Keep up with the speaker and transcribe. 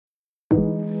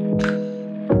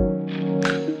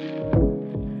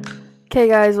Okay,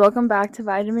 guys, welcome back to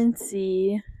Vitamin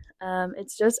C.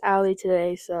 It's just Allie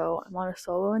today, so I'm on a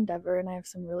solo endeavor and I have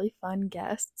some really fun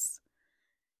guests.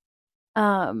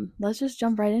 Let's just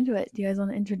jump right into it. Do you guys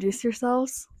want to introduce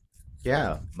yourselves?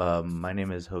 Yeah, my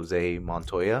name is Jose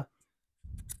Montoya.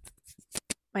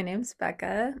 My name's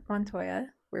Becca Montoya.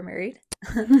 We're married.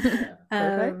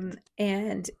 Perfect.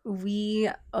 And we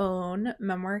own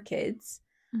Memoir Kids.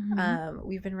 Mm-hmm.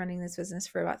 We've been running this business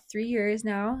for about 3 years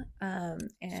now.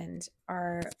 And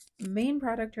our main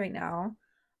product right now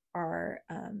are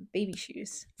baby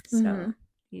shoes. So Mm-hmm.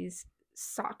 these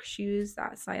sock shoes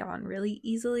that slide on really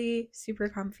easily, super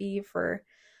comfy for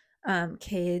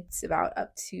kids about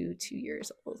up to 2 years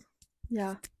old.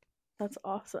 Yeah, that's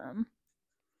awesome.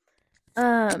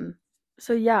 Um,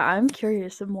 so yeah, I'm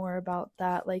curious some more about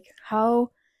that.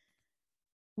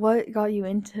 What got you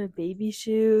into baby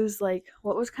shoes? Like,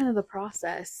 what was kind of the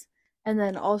process? And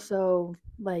then also,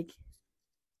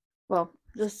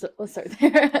 just let's start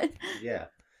there. Yeah.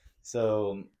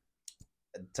 So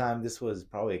at the time, this was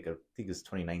probably I think it was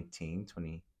 2019,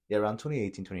 yeah, around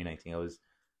 2018, 2019.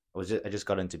 I just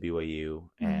got into BYU,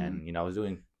 Mm-hmm. and I was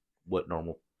doing what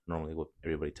normally what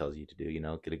everybody tells you to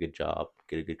do. Get a good job,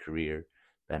 get a good career,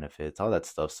 benefits, all that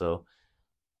stuff. So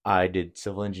I did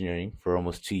civil engineering for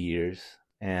almost 2 years,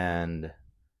 and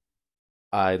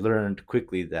I learned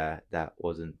quickly that that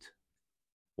wasn't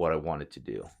what I wanted to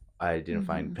do. I didn't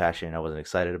find Mm-hmm. passion. I wasn't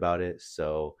excited about it.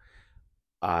 So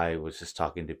I was just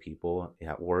talking to people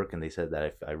at work, and they said that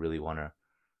if I really want to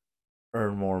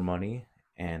earn more money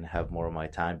and have more of my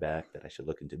time back, that I should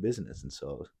look into business. And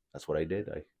so that's what I did.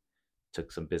 I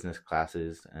took some business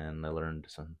classes, and I learned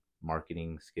some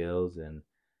marketing skills and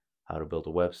how to build a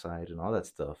website and all that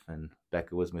stuff. And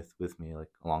Becca was with me like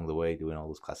along the way doing all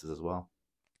those classes as well.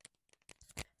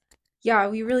 Yeah,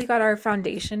 we really got our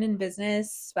foundation in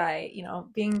business by,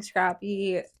 being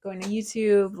scrappy, going to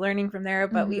YouTube, learning from there.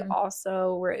 But we Mm-hmm.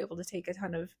 also were able to take a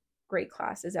ton of great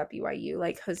classes at BYU,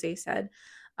 like Jose said,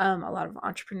 a lot of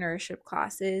entrepreneurship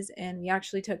classes. And we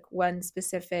actually took one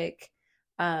specific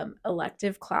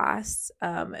elective class.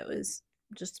 It was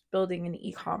just building an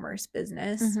e-commerce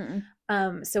business.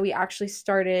 Mm-hmm. So we actually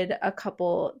started a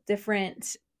couple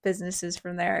different businesses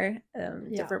from there, Yeah.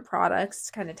 different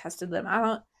products, kind of tested them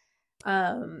out,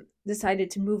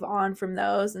 decided to move on from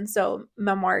those. And so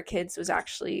Memoir Kids was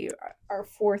actually our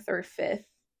fourth or fifth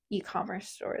e-commerce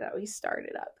store that we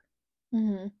started up.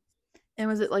 Mm-hmm. And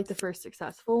was it like the first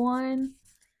successful one,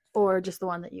 or just the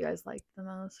one that you guys liked the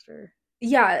most? Or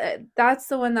Yeah, that's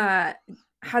the one that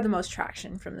had the most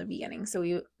traction from the beginning. So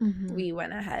we mm-hmm. we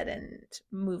went ahead and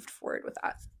moved forward with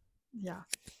that. Yeah.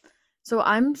 So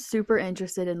I'm super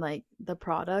interested in like the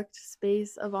product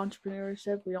space of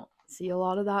entrepreneurship. We don't see a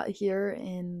lot of that here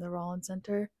in the Rollins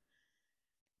Center.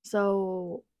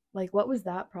 So, like, what was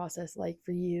that process like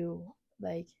for you?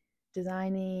 Like,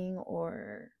 designing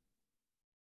or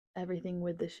everything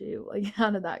with the shoe? Like,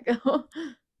 how did that go?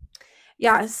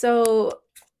 Yeah, so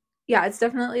yeah, it's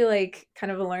definitely like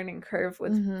kind of a learning curve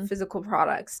with Mm-hmm. physical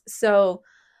products. So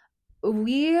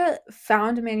we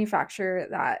found a manufacturer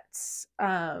that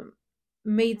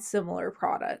made similar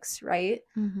products, right?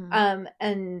 Mm-hmm.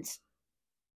 And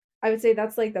I would say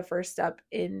that's like the first step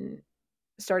in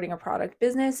starting a product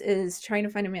business is trying to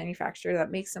find a manufacturer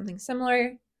that makes something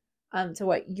similar to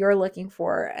what you're looking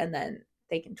for, and then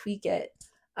they can tweak it.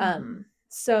 Mm-hmm.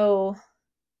 So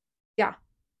yeah,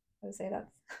 I would say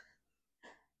that's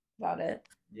about it.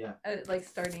 Yeah. Like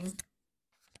starting.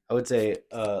 I would say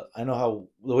I know how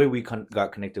the way we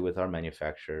got connected with our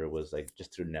manufacturer was like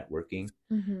just through networking.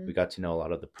 Mm-hmm. We got to know a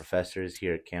lot of the professors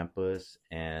here at campus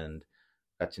and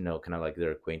got to know kind of like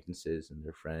their acquaintances and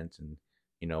their friends. And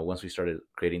once we started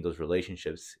creating those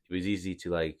relationships, it was easy to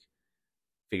like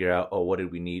figure out, oh, what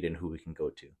did we need and who we can go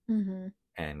to Mm-hmm.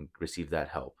 and receive that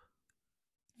help.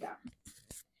 Yeah,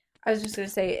 I was just gonna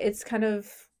say it's kind of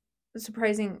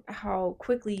surprising how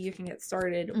quickly you can get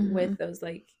started Mm-hmm. with those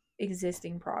like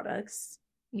existing products.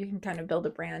 You can kind of build a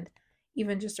brand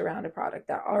even just around a product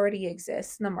that already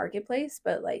exists in the marketplace,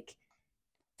 but like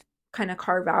kind of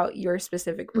carve out your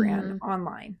specific brand Mm-hmm.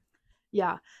 online.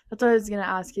 Yeah, that's what I was gonna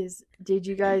ask. Is did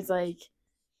you guys like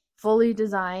fully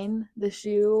design the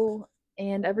shoe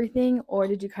and everything, or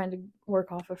did you kind of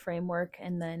work off a framework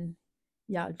and then,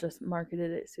 yeah, just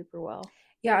marketed it super well?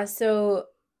 Yeah, so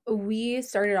we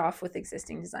started off with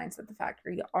existing designs that the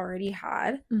factory already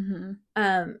had. Mm-hmm.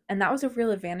 And that was a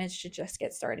real advantage to just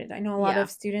get started. I know a lot Yeah. of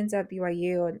students at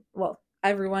BYU and, well,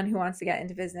 everyone who wants to get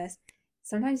into business,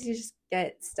 sometimes you just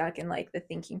get stuck in like the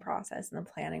thinking process and the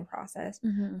planning process.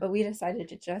 Mm-hmm. But we decided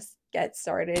to just get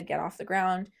started, get off the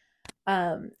ground.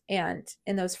 And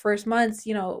in those first months,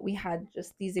 we had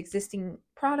just these existing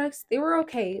products. They were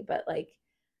okay, but like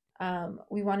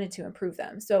we wanted to improve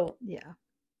them. So Yeah.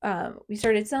 we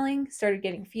started selling, started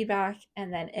getting feedback,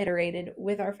 and then iterated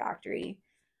with our factory,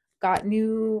 got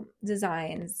new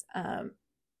designs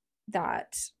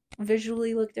that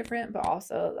visually look different, but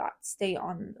also that stay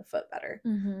on the foot better.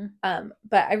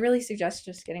 But I really suggest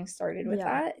just getting started with Yeah.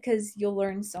 that because you'll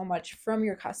learn so much from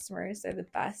your customers. They're the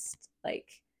best like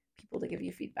people to give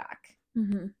you feedback.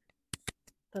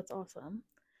 That's awesome.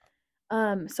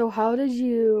 So how did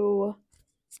you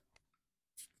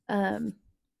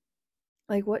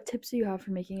like what tips do you have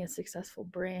for making a successful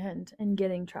brand and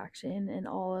getting traction and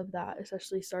all of that,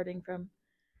 especially starting from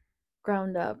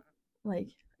ground up? Like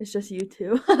it's just you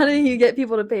two. How do you get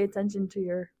people to pay attention to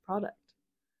your product?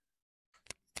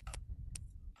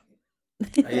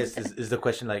 I guess is the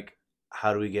question like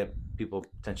how do we get people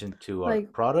attention to our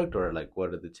Like product, or like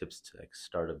what are the tips to like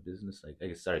start a business? Like I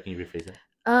guess sorry, can you rephrase that?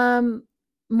 um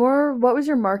more what was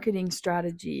your marketing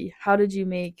strategy? How did you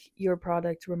make your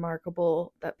product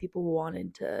remarkable that people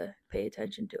wanted to pay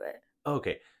attention to it?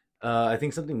 Okay. I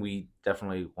think something we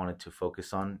definitely wanted to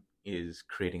focus on is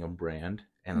creating a brand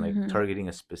and like Mhm. targeting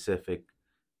a specific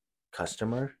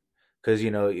customer, because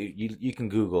you can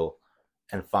Google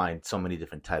and find so many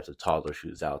different types of toddler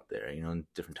shoes out there, and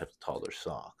different types of toddler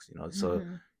socks, so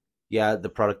Mhm. yeah, the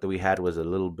product that we had was a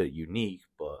little bit unique,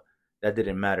 but that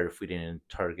didn't matter if we didn't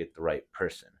target the right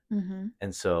person. Mhm.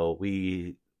 And so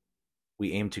we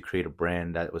aimed to create a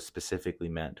brand that was specifically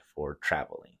meant for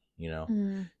traveling,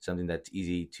 Mm. something that's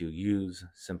easy to use,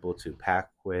 simple to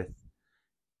pack with,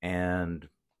 and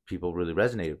people really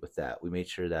resonated with that. We made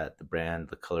sure that the brand,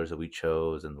 the colors that we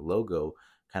chose, and the logo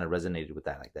kind of resonated with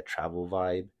that, like that travel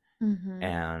vibe, Mhm.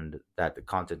 and that the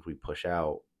content we push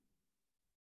out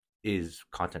is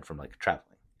content from like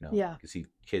traveling. Yeah. You can see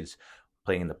kids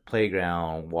playing in the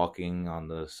playground, walking on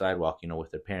the sidewalk,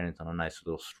 with their parents on a nice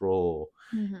little stroll.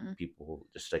 Mhm. People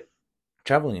just like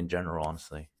traveling in general,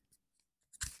 honestly.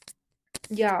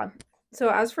 Yeah. So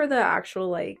as for the actual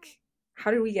like how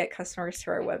do we get customers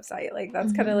to our website? Like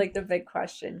that's kind of Mhm. like the big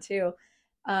question too.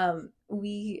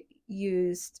 We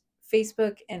used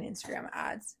Facebook and Instagram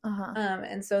ads. Uh-huh.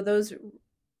 And so those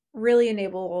really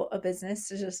enable a business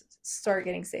to just start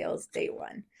getting sales day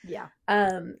one. Yeah.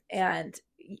 And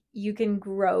you can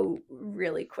grow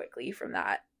really quickly from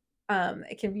that.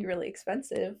 It can be really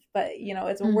expensive, but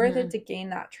it's worth it Mhm. to gain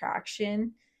that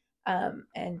traction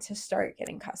and to start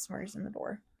getting customers in the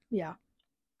door. Yeah.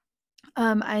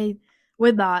 I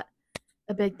with that,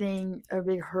 a big thing, a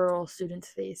big hurdle students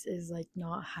face is like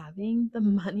not having the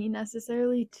money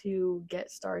necessarily to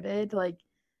get started. Like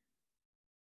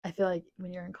I feel like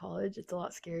when you're in college, it's a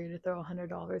lot scarier to throw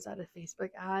 $100 at a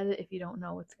Facebook ad if you don't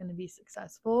know it's going to be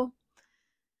successful.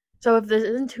 So if this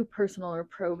isn't too personal or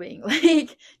probing,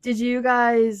 like, did you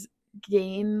guys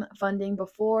gain funding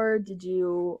before? Did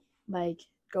you like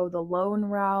go the loan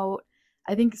route?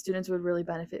 I think students would really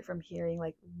benefit from hearing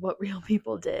like what real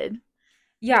people did.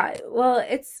 Yeah, well,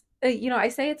 it's I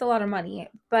say it's a lot of money,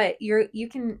 but you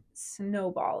can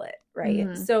snowball it, right?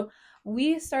 Mm-hmm. So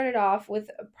we started off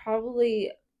with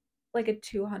probably like a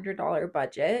 $200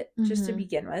 budget just to Mm-hmm.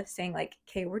 begin with, saying like,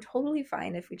 okay, we're totally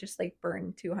fine if we just like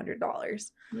burn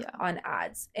 $200 Yeah. on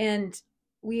ads. And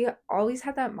we always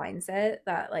had that mindset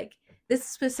that like this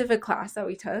specific class that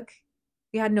we took,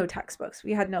 we had no textbooks,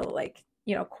 we had no like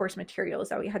course materials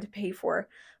that we had to pay for,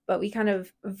 but we kind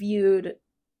of viewed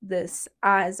this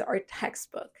as our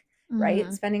textbook, right?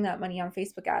 Mm-hmm. Spending that money on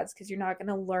Facebook ads because you're not going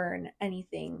to learn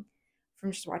anything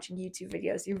from just watching YouTube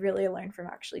videos. You really learn from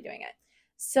actually doing it.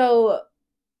 So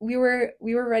we were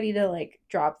ready to like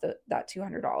drop that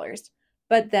 $200.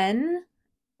 But then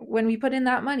when we put in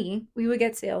that money, we would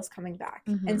get sales coming back.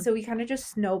 Mm-hmm. And so we kind of just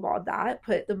snowballed that,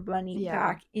 put the money Yeah.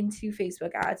 back into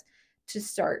Facebook ads to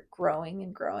start growing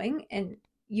and growing. And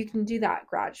you can do that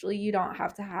gradually. You don't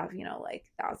have to have, like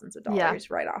thousands of Yeah. dollars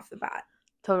right off the bat.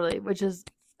 Totally, which is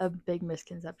a big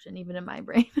misconception even in my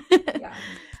brain. Yeah.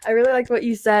 I really liked what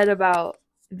you said about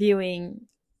viewing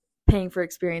paying for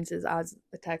experiences as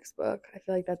a textbook. I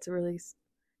feel like that's a really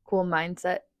cool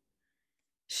mindset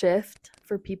shift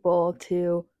for people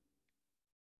to,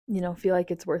 feel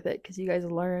like it's worth it because you guys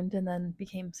learned and then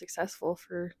became successful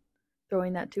for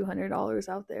throwing that $200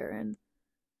 out there. And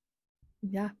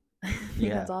yeah, I think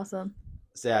Yeah. that's awesome.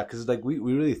 So yeah, because like we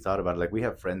really thought about it. Like we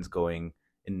have friends going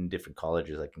in different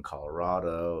colleges, like in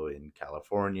Colorado, in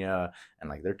California, and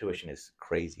like their tuition is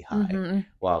crazy high. Mm-hmm.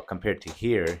 While compared to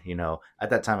here, at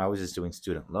that time I was just doing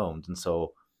student loans, and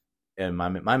so my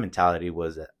mentality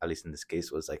was, at least in this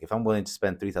case, was like if I'm willing to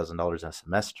spend $3,000 a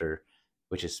semester,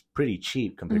 which is pretty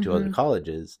cheap compared to other Mm-hmm.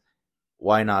 colleges,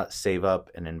 why not save up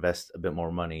and invest a bit more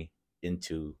money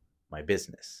into my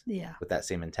business Yeah. with that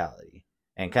same mentality?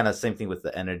 And kind of same thing with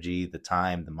the energy, the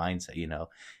time, the mindset,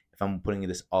 if I'm putting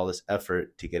this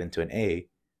effort to get into an A,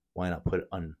 why not put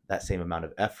on that same amount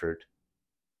of effort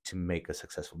to make a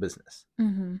successful business?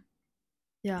 Mm-hmm.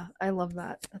 Yeah, I love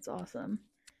that. That's awesome.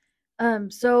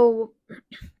 So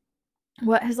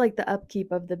what has like the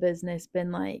upkeep of the business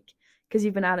been like? Because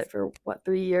you've been at it for what,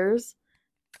 3 years?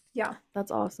 Yeah.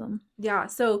 That's awesome. Yeah.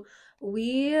 So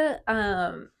we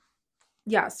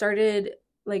yeah, started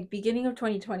like beginning of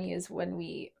 2020 is when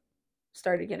we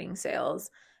started getting sales.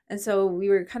 And so we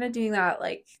were kind of doing that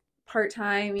like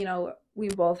part-time, we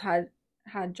both had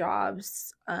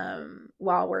jobs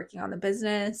while working on the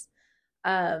business.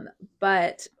 Um,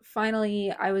 but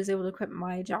finally I was able to quit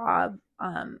my job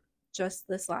just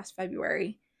this last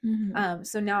February. Mm-hmm.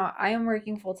 So now I am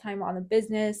working full time on the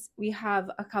business. We have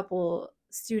a couple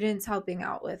students helping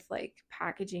out with like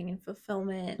packaging and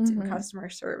fulfillment and Mm-hmm. customer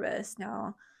service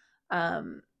now.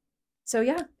 Um, so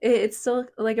yeah, it's still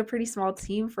like a pretty small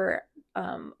team for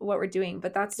what we're doing,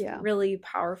 but that's Yeah. really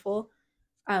powerful.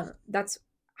 That's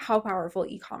how powerful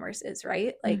e-commerce is,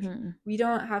 right? Like Mm-hmm. we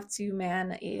don't have to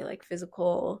man a like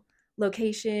physical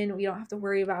location. We don't have to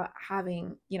worry about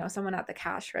having, someone at the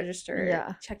cash register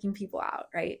Yeah. checking people out,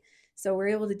 right? So we're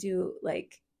able to do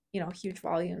like, huge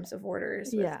volumes of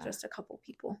orders with Yeah. just a couple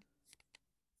people.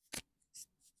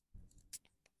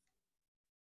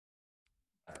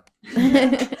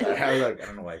 I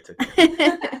don't know why I took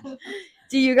it.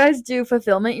 Do you guys do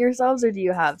fulfillment yourselves or do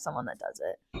you have someone that does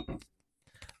it?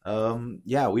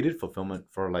 Yeah, we did fulfillment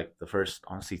for like the first,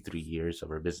 honestly, 3 years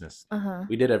of our business. Uh-huh.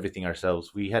 We did everything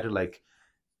ourselves. We had to like,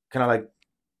 kind of like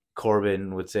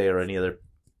Corbin would say, or any other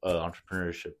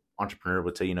entrepreneur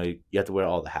would say, you have to wear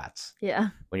all the hats. Yeah.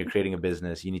 When you're creating a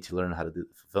business, you need to learn how to do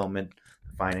the fulfillment,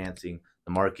 the financing,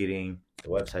 the marketing, the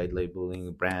website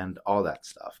labeling, brand, all that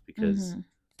stuff, because Mm-hmm.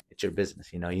 it's your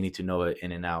business. You need to know it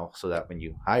in and out so that when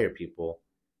you hire people,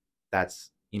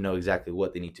 that's exactly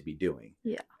what they need to be doing.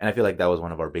 Yeah. And I feel like that was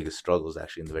one of our biggest struggles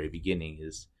actually in the very beginning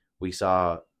is we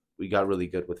got really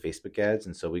good with Facebook ads,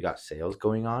 and so we got sales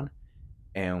going on,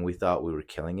 and we thought we were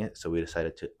killing it, so we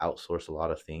decided to outsource a lot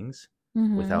of things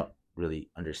Mm-hmm. without really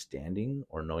understanding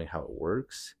or knowing how it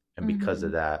works, and because Mm-hmm.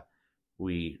 of that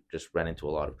we just ran into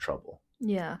a lot of trouble.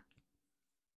 Yeah.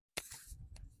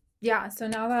 Yeah, so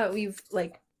now that we've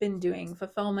like been doing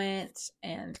fulfillment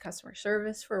and customer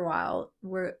service for a while,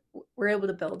 we're able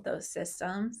to build those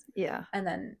systems Yeah. and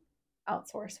then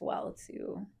outsource well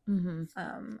to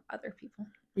Mm-hmm. other people.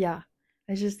 Yeah.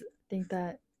 I just think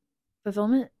that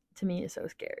fulfillment to me is so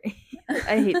scary.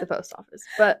 I hate the post office.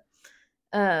 But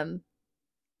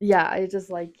yeah, I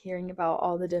just like hearing about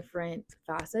all the different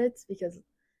facets because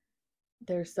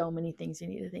there's so many things you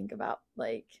need to think about.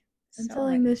 Like I'm So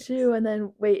selling many this things. shoe and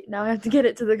then wait, now I have to get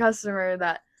it to the customer.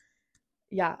 That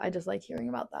yeah, I just like hearing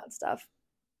about that stuff.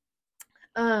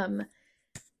 Um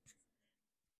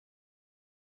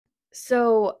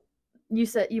so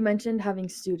you mentioned having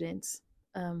students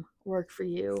work for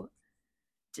you.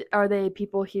 Are they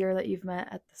people here that you've met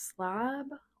at the slab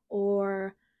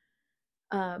or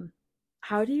um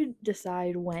how do you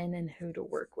decide when and who to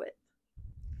work with?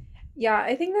 Yeah,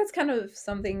 I think that's kind of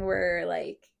something we're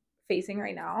like facing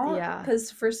right now Yeah. because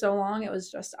for so long it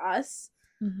was just us.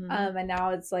 Mm-hmm. And now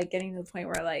it's like getting to the point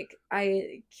where like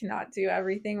I cannot do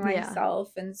everything Yeah.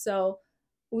 myself. And so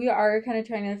we are kind of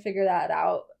trying to figure that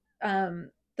out.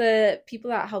 The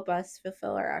people that help us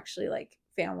fulfill are actually like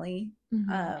family.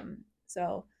 Mm-hmm.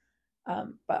 So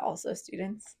but also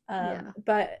students. Yeah.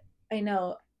 But I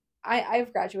know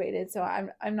I've graduated, so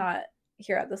I'm not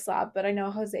here at the slab, but I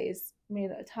know Jose's made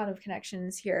a ton of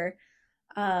connections here.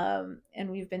 And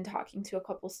we've been talking to a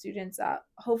couple students that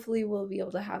hopefully will be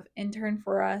able to have intern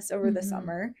for us over the Mm-hmm.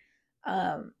 summer.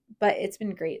 But it's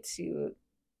been great to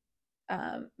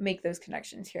make those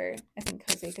connections here. I think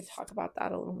Jose could talk about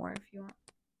that a little more if you want.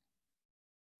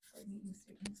 Meeting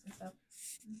students and stuff.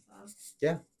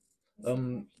 Yeah.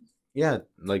 Yeah,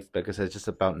 like Becca said, it's just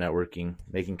about networking,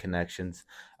 making connections.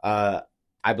 I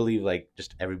believe like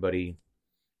just everybody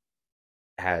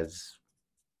has,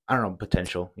 I don't know,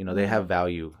 potential. They Mm-hmm. have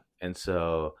value, and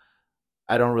so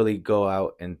I don't really go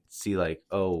out and see like,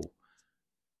 oh,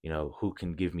 who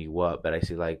can give me what, but I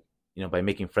see like, by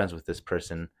making friends with this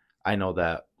person, I know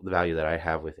that the value that I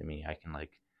have within me, I can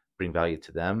like bring value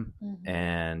to them, Mm-hmm.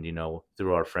 and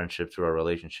through our friendship, through our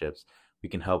relationships, we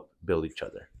can help build each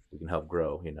other. We can help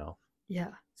grow.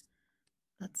 Yeah.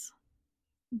 That's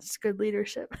good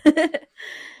leadership.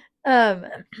 um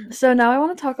so now I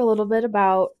want to talk a little bit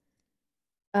about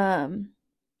um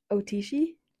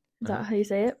Otishi. Is that Uh-huh. how you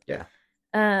say it? Yeah.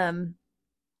 Um,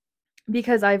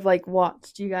 because I've like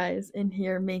watched you guys in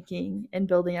here making and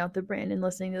building out the brand and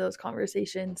listening to those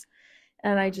conversations,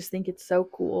 and I just think it's so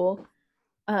cool.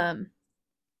 Um,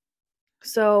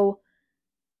 so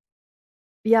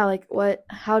yeah, like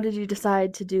how did you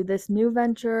decide to do this new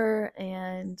venture,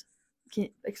 and can you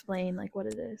explain like what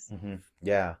it is?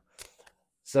 Yeah.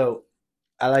 So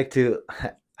I like to,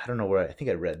 I don't know where, I think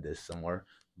I read this somewhere,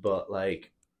 but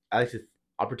like, I like to,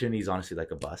 opportunity is honestly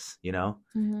like a bus, you know?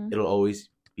 Mm-hmm. It'll always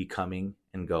be coming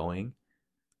and going.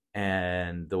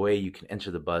 And the way you can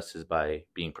enter the bus is by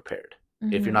being prepared.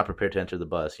 If you're Mm-hmm. not prepared to enter the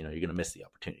bus, you're going to miss the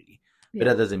opportunity. But Yeah.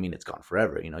 that doesn't mean it's gone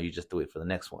forever. You just wait for the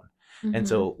next one. And Mm-hmm.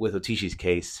 so with Otishi's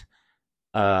case,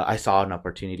 I saw an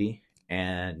opportunity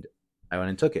and I went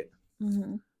and took it.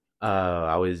 Mm-hmm.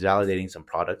 I was validating some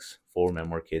products for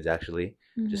Memoir Kids, actually,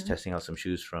 just Mm-hmm. testing out some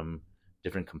shoes from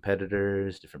different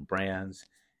competitors, different brands.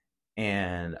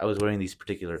 And I was wearing these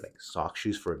particular like sock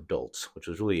shoes for adults, which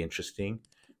was really interesting.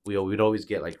 We'd always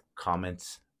get like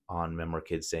comments on Memoir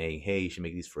Kids saying, "Hey, you should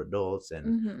make these for adults," and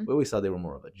Mm-hmm. we always thought they were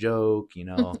more of a joke,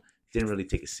 didn't really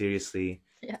take it seriously.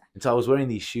 Yeah. And so I was wearing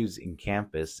these shoes in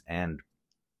campus, and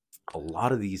a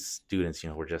lot of these students,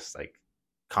 were just like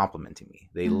complimenting me.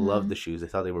 They loved Mm-hmm. the shoes. They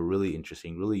thought they were really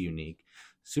interesting, really unique,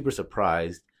 super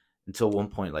surprised until one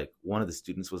point, like one of the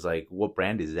students was like, "What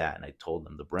brand is that?" And I told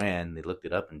them the brand. They looked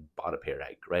it up and bought a pair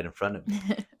like right in front of me.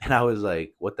 And I was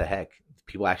like, "What the heck?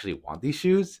 People actually want these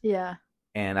shoes?" Yeah.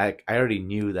 And I already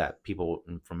knew that people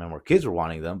from Memoir Kids were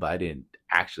wanting them, but I didn't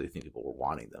actually think people were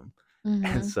wanting them. And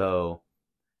Mm-hmm. so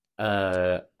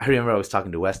I remember I was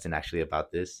talking to Weston actually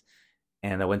about this,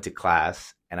 and I went to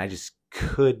class and I just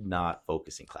could not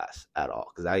focus in class at all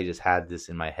because I just had this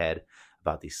in my head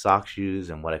about these sock shoes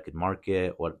and what I could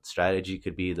market, what strategy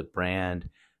could be, the brand,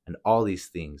 and all these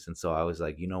things. And so I was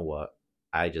like, you know what?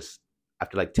 I just,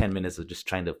 after like 10 minutes of just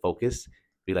trying to focus,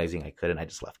 realizing I couldn't, I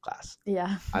just left class.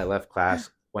 Yeah. I left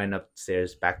class, went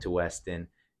upstairs back to Weston,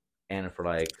 and for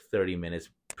like 30 minutes,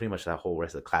 pretty much that whole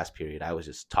rest of the class period, I was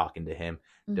just talking to him,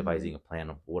 Mm-hmm. devising a plan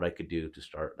of what I could do to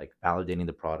start like validating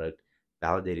the product,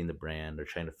 validating the brand, or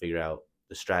trying to figure out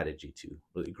the strategy to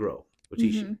really grow Mm-hmm.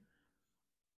 Otishi.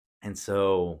 And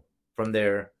so from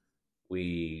there,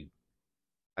 we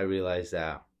I realized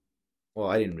that, well,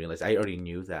 I didn't realize, I already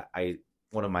knew that I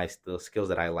one of my the skills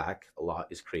that I lack a lot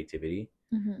is creativity.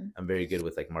 Mm-hmm. I'm very good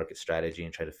with like market strategy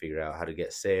and try to figure out how to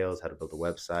get sales, how to build a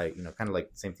website, kind of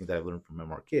like the same thing that I've learned from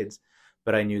Memoir Kids.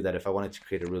 But I knew that if I wanted to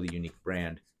create a really unique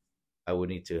brand, I would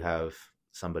need to have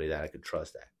somebody that I could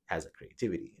trust that has a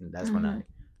creativity. And that's when Mm-hmm.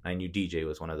 I knew DJ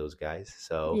was one of those guys.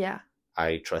 So Yeah.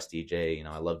 I trust DJ,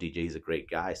 I love DJ. He's a great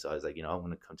guy. So I was like, I'm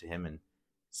going to come to him and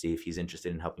see if he's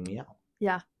interested in helping me out.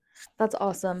 Yeah. That's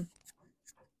awesome.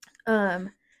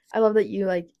 Um, I love that you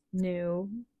like knew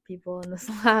people in this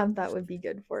lab that would be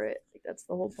good for it. Like that's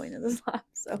the whole point of this lab.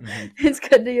 So Mm-hmm. it's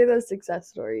good to hear those success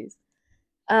stories.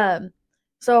 Um,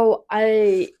 so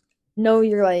I know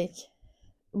you're like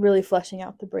really fleshing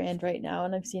out the brand right now,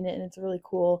 and I've seen it and it's really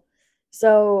cool.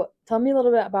 So tell me a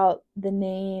little bit about the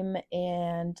name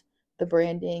and the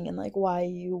branding and like why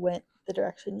you went the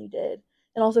direction you did,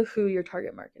 and also who your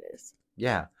target market is.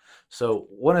 Yeah. So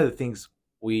one of the things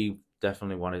we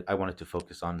definitely I wanted to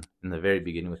focus on in the very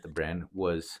beginning with the brand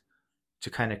was to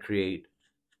kind of create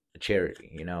a charity.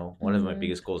 One of my Mm-hmm.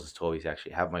 biggest goals is to always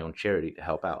actually have my own charity to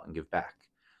help out and give back.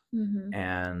 Mm-hmm.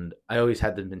 And I always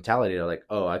had the mentality of like,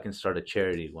 oh, I can start a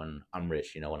charity when I'm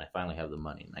rich, when I finally have the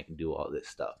money and I can do all this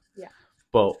stuff. Yeah.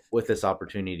 But with this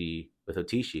opportunity with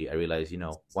Otishi, I realized,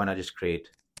 why not just create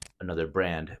another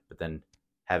brand, but then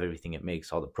have everything it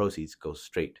makes, all the proceeds go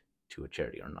straight to a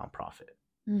charity or a nonprofit.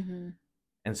 Mm-hmm.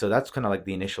 And so that's kind of like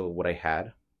the initial what I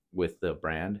had with the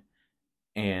brand.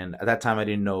 And at that time, I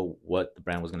didn't know what the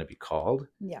brand was going to be called.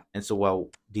 Yeah. And so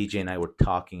while DJ and I were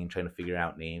talking and trying to figure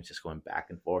out names, just going back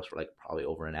and forth for like probably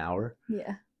over an hour,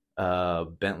 Yeah.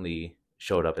 Bentley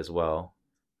showed up as well,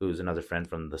 who's another friend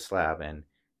from the slab, and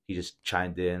he just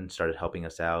chimed in, started helping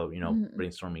us out, Mm-hmm.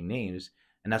 brainstorming names.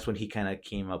 And that's when he kind of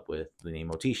came up with the name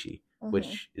Otishi, Uh-huh.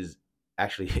 which is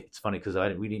actually, it's funny because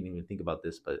we didn't even think about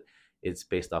this, but it's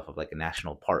based off of like a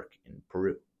national park in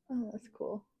Peru. Oh, that's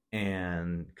cool.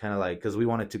 And kind of like, because we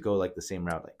wanted to go like the same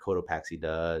route like Cotopaxi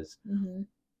does, Mm-hmm.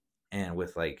 and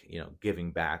with like,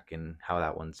 giving back and how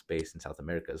that one's based in South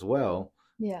America as well.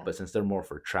 Yeah. But since they're more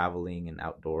for traveling and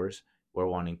outdoors, we're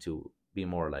wanting to be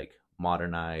more like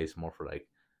modernized, more for like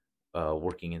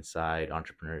working inside,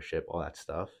 entrepreneurship, all that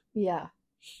stuff. Yeah.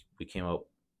 We came up,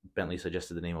 Bentley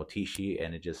suggested the name Otishi,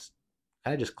 and it just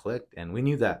kind of just clicked. And we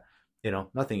knew that,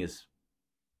 nothing is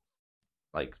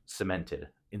like cemented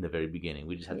in the very beginning.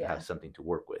 We just had to Yeah. have something to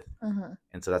work with. Uh-huh.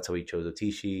 And so that's how we chose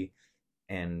Otishi.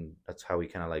 And that's how we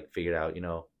kind of like figured out,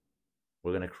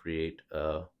 we're going to create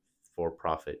a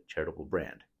for-profit charitable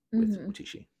brand with Mm-hmm.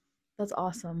 Otishi. That's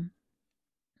awesome.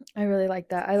 I really like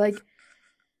that. I like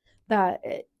that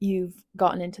you've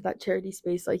gotten into that charity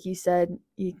space. Like you said,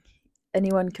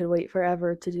 anyone could wait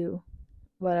forever to do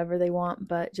whatever they want,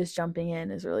 but just jumping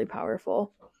in is really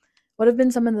powerful. What have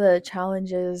been some of the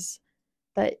challenges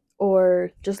that, or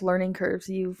just learning curves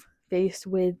you've faced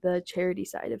with the charity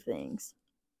side of things?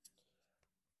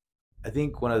 I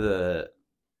think one of the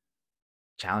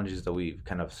challenges that we've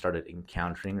kind of started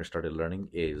encountering or started learning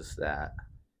is that,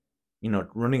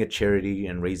 running a charity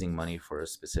and raising money for a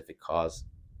specific cause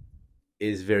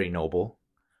is very noble,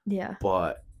 Yeah.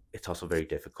 but it's also very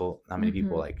difficult. Not many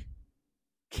people Mm-hmm. like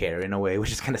care in a way,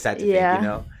 which is kind of sad to think,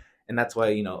 Yeah. and that's why,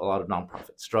 a lot of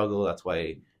nonprofits struggle. That's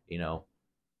why, you know,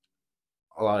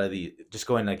 a lot of the just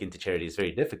going like into charity is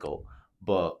very difficult,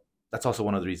 but that's also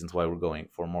one of the reasons why we're going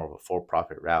for more of a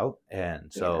for-profit route. And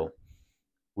Yeah. so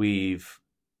we've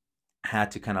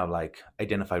had to kind of like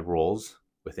identify roles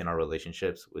within our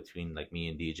relationships between like me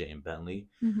and DJ and Bentley,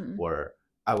 Mm-hmm. where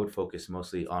I would focus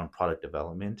mostly on product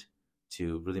development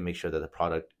to really make sure that the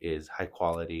product is high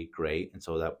quality, great, and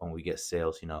so that when we get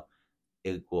sales,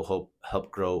 it will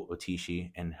help grow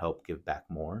Otishi and help give back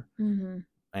more. Mm-hmm.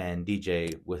 And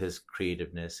DJ, with his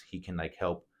creativeness, he can like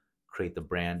help create the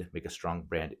brand, make a strong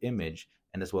brand image,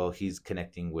 and as well, he's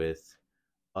connecting with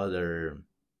other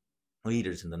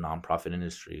leaders in the nonprofit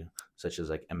industry, such as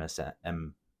like MS,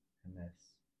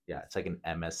 yeah, it's like an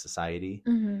MS society,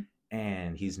 Mm-hmm.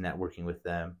 and he's networking with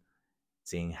them,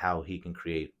 seeing how he can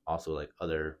create also like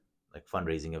other like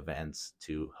fundraising events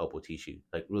to help Otishi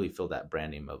like really fill that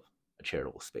brand name of a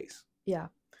charitable space. Yeah.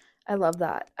 I love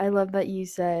that. I love that you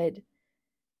said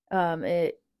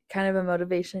it kind of a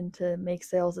motivation to make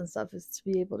sales and stuff is to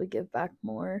be able to give back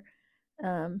more.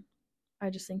 Um, I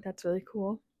just think that's really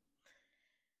cool.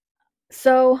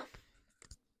 So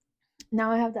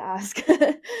now I have to ask,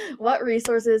 what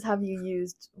resources have you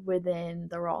used within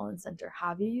the Rollins Center?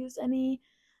 Have you used any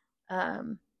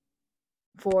um,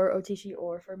 for Otishi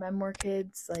or for Memoir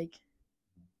Kids? Like,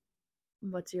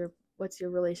 what's your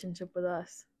relationship with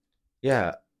us?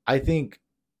 Yeah, I think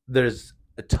there's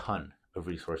a ton of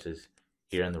resources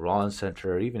here in the Rollins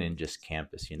Center or even in just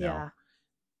campus. Yeah.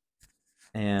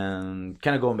 And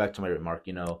kind of going back to my remark,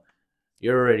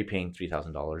 you're already paying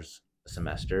 $3,000 a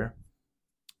semester.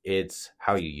 It's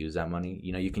how you use that money.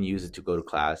 You can use it to go to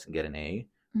class and get an A,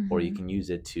 or you Mm-hmm. can use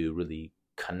it to really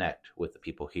connect with the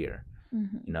people here.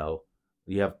 Mm-hmm. You know,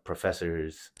 you have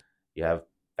professors, you have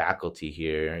faculty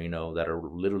here, that are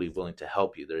literally willing to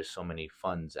help you. There's so many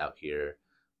funds out here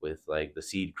with like the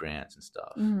seed grants and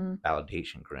stuff, Mm-hmm.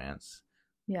 validation grants.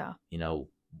 Yeah. You know,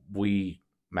 we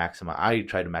I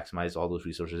try to maximize all those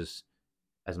resources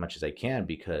as much as I can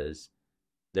because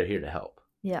they're here to help.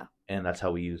 Yeah. And that's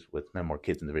how we use with Memoir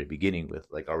Kids in the very beginning with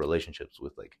like our relationships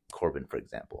with like Corbin, for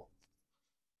example.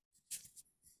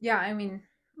 Yeah, I mean,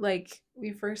 like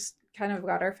we first kind of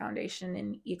got our foundation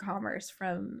in e-commerce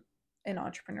from an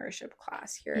entrepreneurship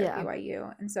class here at Yeah.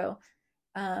 BYU. And so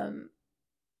um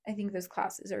I think those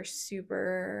classes are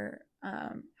super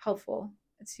helpful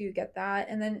to get that.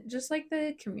 And then just like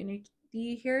the community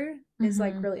here is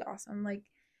like Mm-hmm. really awesome. Like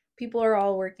people are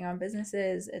all working on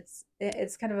businesses.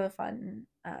 It's kind of a fun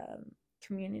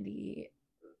community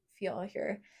feel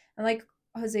here. And like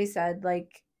Jose said,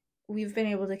 like we've been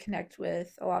able to connect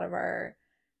with a lot of our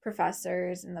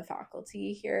professors and the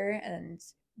faculty here, and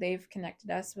they've connected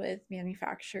us with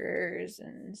manufacturers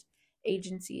and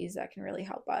agencies that can really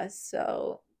help us.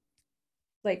 So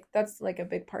like that's like a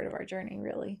big part of our journey,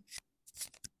 really.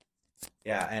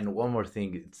 Yeah, and one more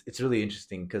thing, it's really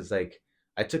interesting because like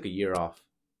I took a year off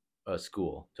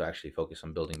school to actually focus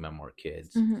on building Memoir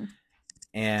Kids, Mm-hmm.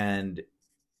 and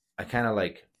I kind of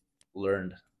like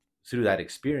learned through that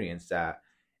experience that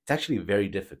it's actually very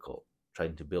difficult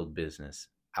trying to build business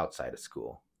outside of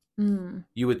school. Mm.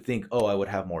 You would think, oh, I would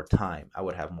have more time, I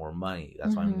would have more money.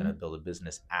 That's why I'm going Mm-hmm. to build a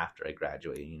business after I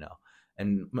graduate.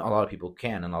 And a lot of people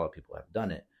can, and a lot of people have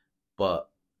done it, but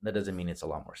that doesn't mean it's a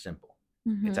lot more simple.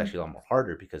 It's Mm-hmm. actually a lot more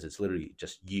harder because it's literally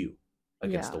just you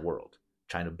against Yeah. the world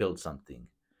trying to build something.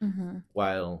 Mm-hmm.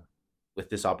 While with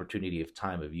this opportunity of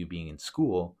time of you being in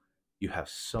school, you have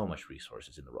so much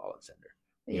resources in the Rollins Center.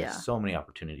 You have Yeah. so many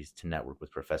opportunities to network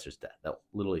with professors that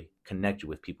literally connect you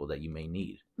with people that you may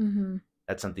need. Mm-hmm.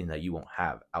 That's something that you won't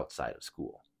have outside of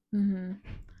school. Mm-hmm.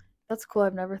 That's cool.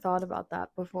 I've never thought about that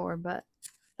before, but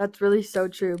that's really so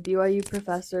true. BYU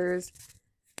professors,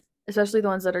 especially the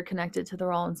ones that are connected to the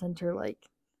Rollins Center, like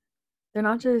they're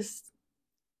not just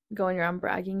going around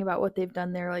bragging about what they've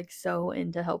done. They're like so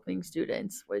into helping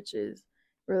students, which is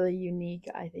really unique,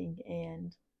 I think,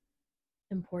 and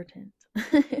important.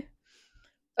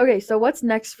 Okay, so what's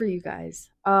next for you guys?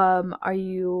 Are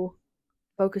you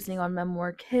focusing on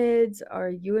Memoir Kids? Are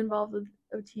you involved with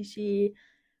Otishi?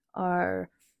 Are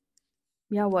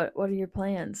yeah, what are your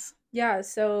plans? Yeah,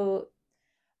 so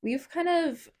we've kind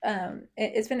of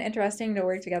it's been interesting to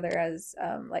work together as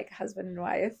like husband and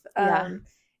wife. Yeah.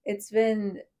 It's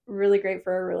been really great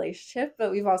for our relationship,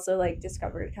 but we've also like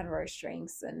discovered kind of our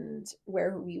strengths and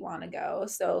where we want to go.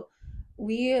 So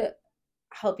we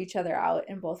help each other out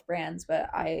in both brands, but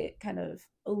I kind of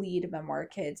lead Memoir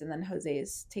Kids, and then Jose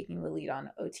is taking the lead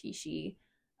on Otishi.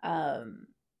 Um,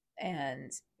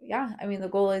 and yeah, I mean, the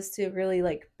goal is to really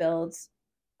like build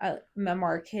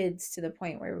Memoir Kids to the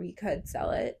point where we could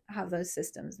sell it, have those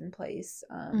systems in place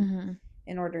Mm-hmm.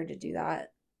 in order to do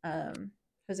that.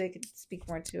 Jose could speak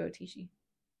more to Otishi.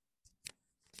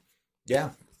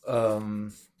 Yeah.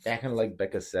 Yeah, kind of like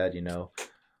Becca said,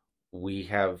 we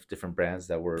have different brands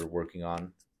that we're working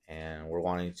on, and we're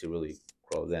wanting to really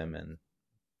grow them and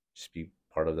just be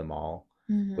part of them all.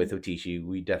 Mm-hmm. With Otishi,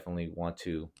 we definitely want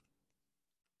to.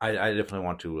 I definitely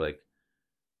want to like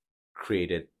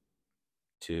create it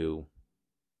to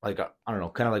like I don't know,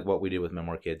 kind of like what we did with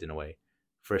Memoir Kids in a way.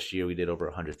 First year we did over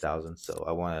 100,000, so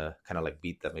I want to kind of like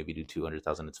beat that, maybe do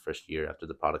 200,000 its first year after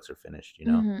the products are finished.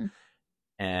 Mm-hmm.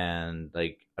 And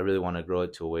like I really want to grow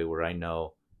it to a way where I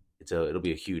know it'll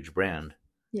be a huge brand,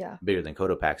 Yeah. bigger than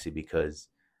Cotopaxi, because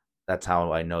that's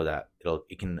how I know that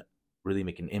it can really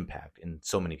make an impact in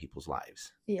so many people's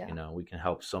lives. Yeah. We can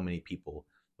help so many people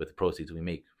with the proceeds we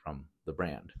make from the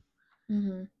brand.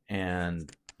 Mm-hmm.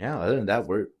 And yeah, other than that,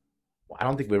 I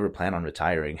don't think we ever plan on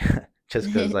retiring, just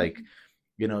because like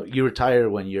you retire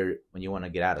when you want to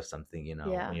get out of something,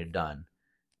 Yeah. when you're done.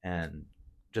 And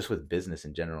just with business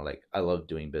in general, like I love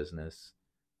doing business.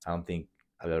 I don't think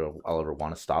I'll ever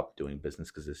want to stop doing business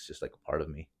because it's just like a part of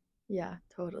me. Yeah,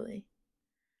 totally.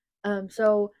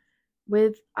 So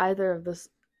with either of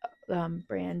the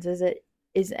brands,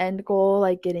 is end goal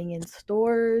like getting in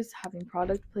stores, having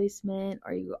product placement?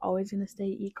 Are you always going to stay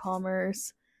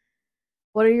e-commerce?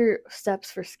 What are your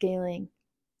steps for scaling?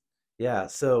 Yeah,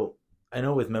 so I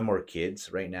know with Memoir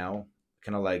Kids right now,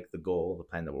 kind of like the goal, the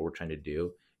plan that what we're trying to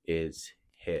do is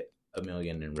hit 1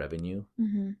 million in revenue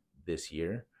Mm-hmm. this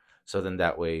year. So then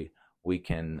that way we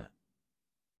can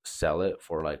sell it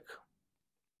for like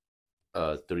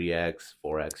 3x,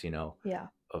 4x, Yeah.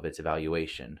 of its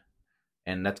evaluation.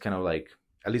 And that's kind of like,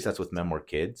 at least that's with Memoir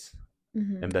Kids.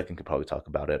 Mm-hmm. And Becky could probably talk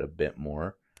about it a bit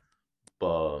more.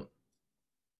 But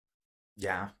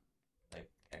yeah, like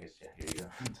I guess yeah, here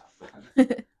you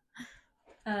go.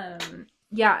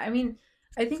 Yeah, I mean,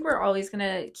 I think we're always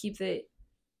gonna keep the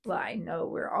well, I know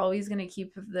we're always going to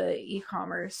keep the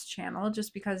e-commerce channel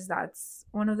just because that's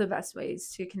one of the best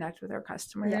ways to connect with our Yeah,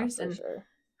 customers for and sure.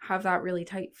 have that really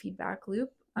tight feedback loop.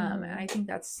 And Mm-hmm. I think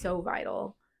that's so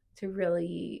vital to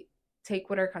really take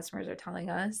what our customers are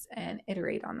telling us and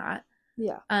iterate on that.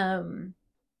 Yeah. Um,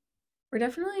 we're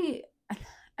definitely,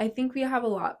 I think we have a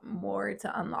lot more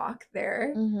to unlock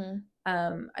there.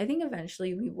 Mm-hmm. I think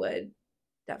eventually we would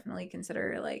definitely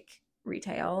consider like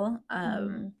retail.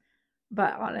 Mm-hmm.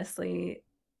 But honestly,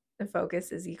 the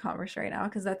focus is e-commerce right now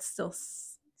because that's still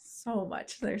so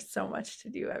much. There's so much to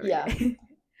do every Yeah, day.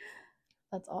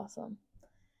 that's awesome.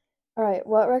 All right,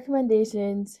 what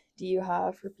recommendations do you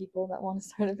have for people that want to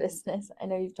start a business? I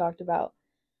know you've talked about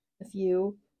a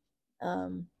few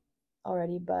um,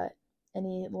 already, but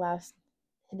any last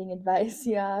hitting advice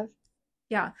you have?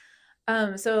 Yeah.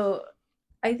 So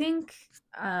I think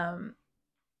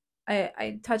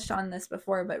I touched on this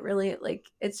before, but really like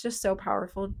it's just so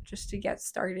powerful just to get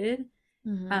started.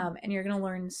 Mm-hmm. And you're gonna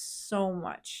learn so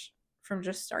much from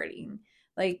just starting.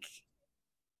 Like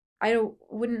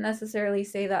wouldn't necessarily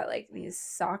say that like these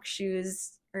sock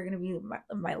shoes are gonna be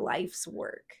my life's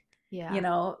work,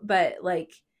 Yeah. but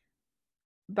like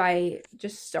by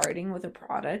just starting with a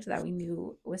product that we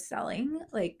knew was selling,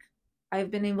 like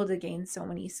I've been able to gain so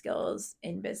many skills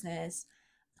in business,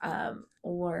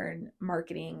 learn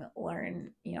marketing,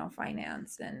 learn,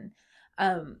 finance, and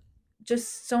um,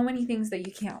 just so many things that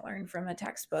you can't learn from a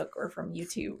textbook or from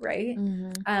YouTube, right?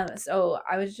 Mm-hmm. So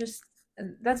I was just,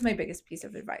 and that's my biggest piece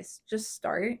of advice. Just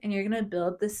start and you're going to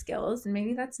build the skills. And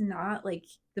maybe that's not like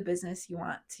the business you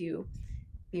want to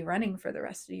be running for the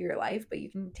rest of your life, but you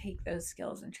can take those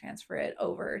skills and transfer it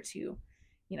over to,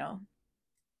 you know,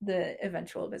 the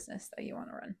eventual business that you want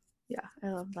to run. Yeah, I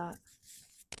love that.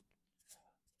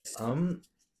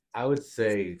 I would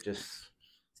say just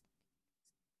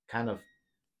kind of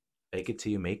fake it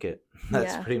till you make it.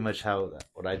 That's Yeah. pretty much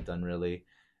what I've done, really.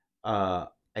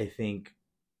 I think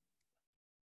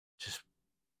just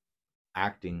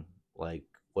acting like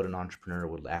what an entrepreneur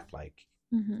would act like.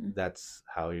 Mhm. That's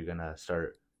how you're gonna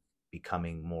start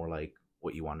becoming more like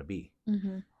what you want to be.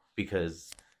 Mhm.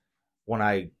 Because when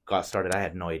I got started, I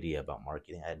had no idea about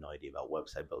marketing. I had no idea about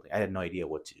website building. I had no idea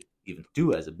what to even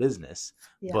do as a business.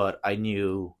 Yeah. But I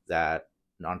knew that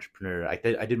an entrepreneur. I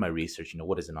did my research.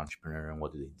 What is an entrepreneur and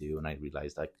what do they do? And I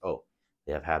realized like, oh,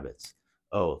 they have habits.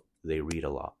 Oh, they read a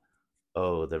lot.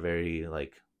 Oh, they're very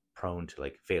like prone to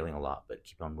like failing a lot, but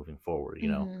keep on moving forward.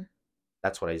 Mhm.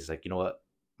 That's what I was like. You know what?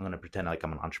 I'm gonna pretend like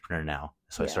I'm an entrepreneur now.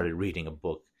 So I Yeah. started reading a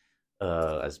book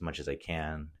as much as I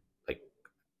can. Like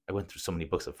I went through so many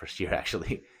books the first year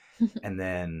actually, and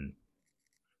then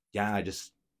yeah, I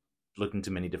just looked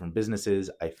into many different businesses.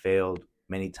 I failed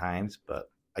many times,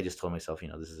 but I just told myself,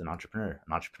 this is an entrepreneur.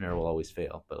 An entrepreneur will always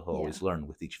fail, but he'll Yeah. always learn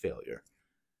with each failure.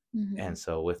 And Mhm.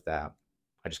 so with that,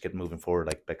 I just kept moving forward.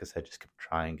 Like Becca said, just kept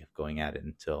trying, kept going at it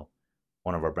until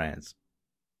one of our brands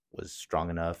was strong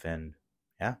enough and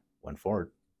yeah, went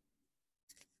forward.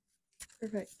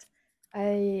 Perfect.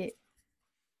 I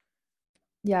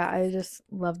Yeah, I just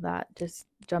love that. Just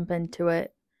jump into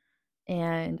it.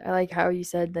 And I like how you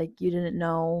said like you didn't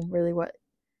know really what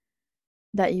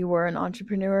that you were an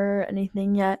entrepreneur or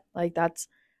anything yet. Like that's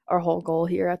our whole goal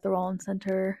here at the Rollins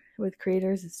Center with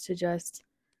creators is to just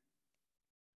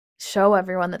show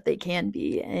everyone that they can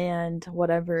be and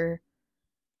whatever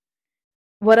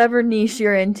niche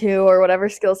you're into or whatever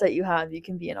skill set you have, you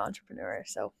can be an entrepreneur.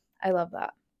 So I love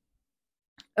that.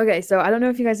 Okay, so I don't know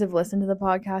if you guys have listened to the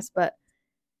podcast, but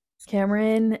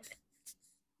Cameron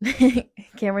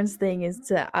Cameron's thing is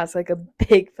to ask like a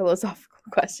big philosophical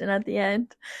question at the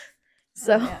end.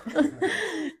 So,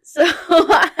 so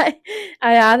I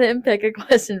had him pick a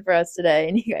question for us today,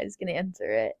 and you guys can answer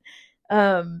it.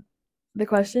 The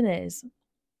question is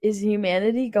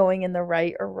humanity going in the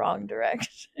right or wrong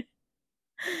direction?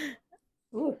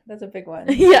 Ooh, that's a big one.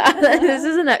 Yeah, this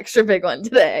is an extra big one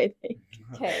today, I think.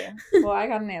 Okay. Well, I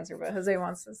got an answer, but Jose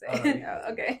wants to say.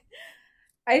 Okay.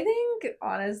 I think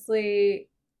honestly,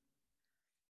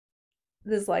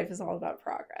 this life is all about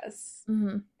progress,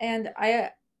 and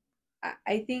I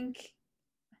think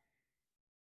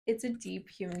it's a deep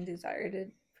human desire to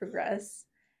progress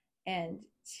and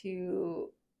to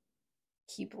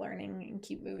keep learning and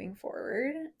keep moving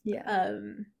forward. Yeah.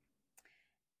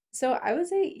 So I would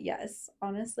say yes,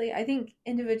 honestly. I think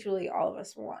individually all of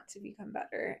us want to become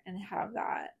better and have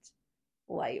that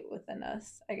light within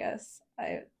us, I guess.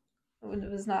 I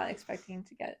was not expecting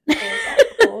to get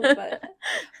philosophical,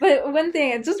 but one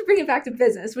thing, just to bring it back to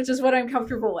business, which is what I'm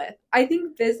comfortable with. I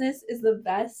think business is the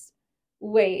best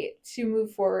way to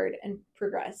move forward and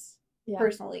progress. Yeah.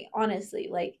 Personally, honestly,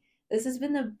 like this has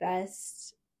been the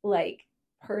best like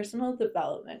personal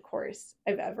development course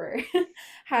I've ever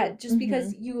had, just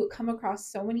because you come across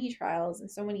so many trials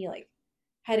and so many like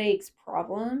headaches,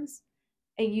 problems,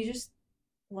 and you just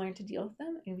learn to deal with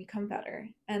them and become better.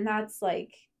 And that's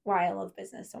like why I love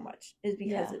business so much, is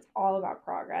because it's all about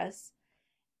progress.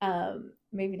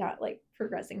 Maybe not like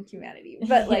progressing humanity,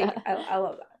 but like I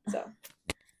love that. So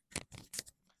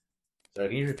sorry,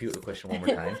 can you repeat the question one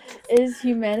more time? Is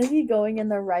humanity going in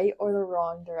the right or the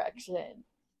wrong direction?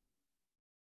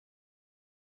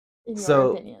 In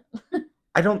your opinion.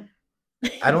 I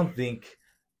don't think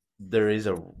there is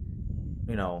I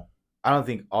don't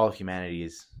think all of humanity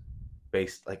is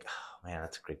based like, oh man,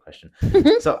 that's a great question.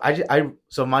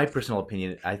 So my personal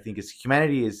opinion, I think, is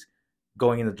humanity is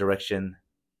going in the direction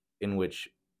in which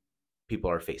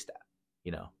people are faced at.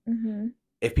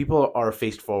 If people are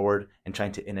faced forward and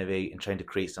trying to innovate and trying to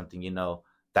create something,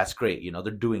 that's great.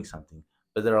 They're doing something.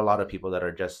 But there are a lot of people that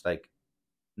are just like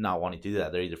not wanting to do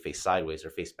that. They're either faced sideways or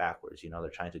faced backwards. They're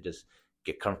trying to just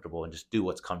get comfortable and just do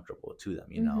what's comfortable to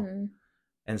them.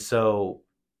 And so,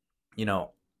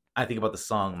 I think about the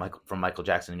song from Michael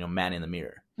Jackson, Man in the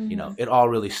Mirror. It all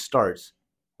really starts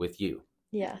with you.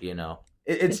 Yeah.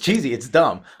 It's cheesy, it's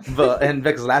dumb, and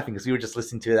Becca's laughing because we were just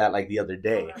listening to that like the other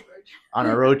day on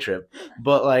a road trip.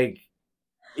 But like,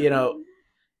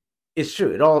 it's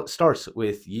true. It all starts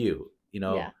with you.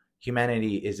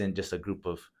 Humanity isn't just a group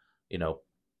of,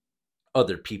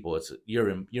 other people. It's you're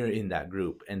in that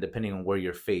group, and depending on where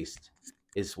you're faced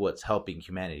is what's helping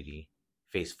humanity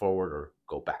face forward or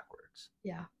go backwards.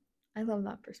 Yeah, I love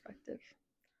that perspective.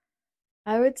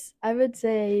 I would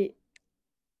say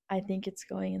I think it's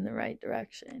going in the right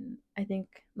direction. I think,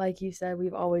 like you said,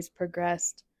 we've always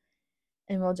progressed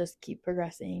and we'll just keep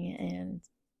progressing, and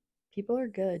people are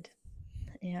good.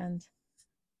 And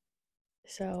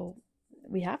so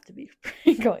we have to be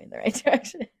going in the right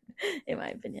direction. in my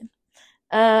opinion.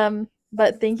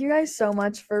 But thank you guys so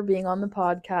much for being on the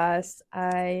podcast.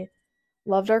 I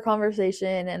loved our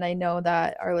conversation, and I know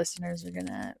that our listeners are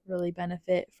gonna really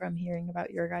benefit from hearing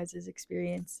about your guys'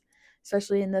 experience,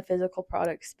 especially in the physical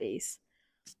product space.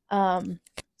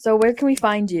 So where can we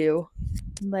find you,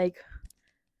 like,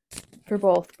 for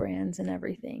both brands and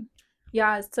everything?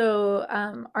 Yeah, so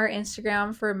our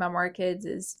Instagram for Memoir Kids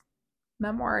is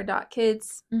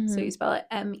memoir.kids. So you spell it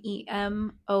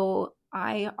MEMOIRE.KIDS.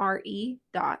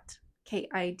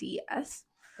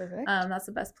 Perfect. That's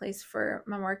the best place for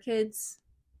Memoir Kids.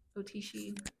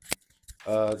 Otishi.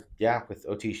 Yeah, with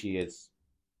Otishi, it's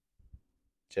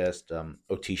just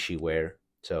Otishi wear.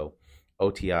 So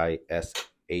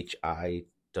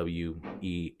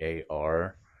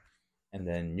OTISHIWEAR. And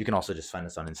then you can also just find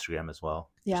us on Instagram as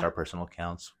well. Yeah. Just our personal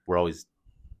accounts. We're always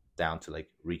down to like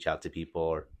reach out to people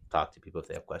or talk to people if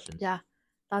they have questions. Yeah,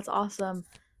 that's awesome.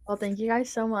 Well, thank you guys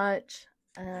so much.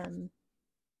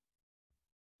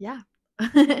 Yeah.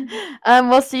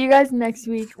 We'll see you guys next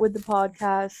week with the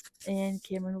podcast, and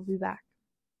Cameron will be back.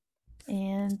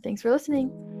 And thanks for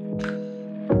listening.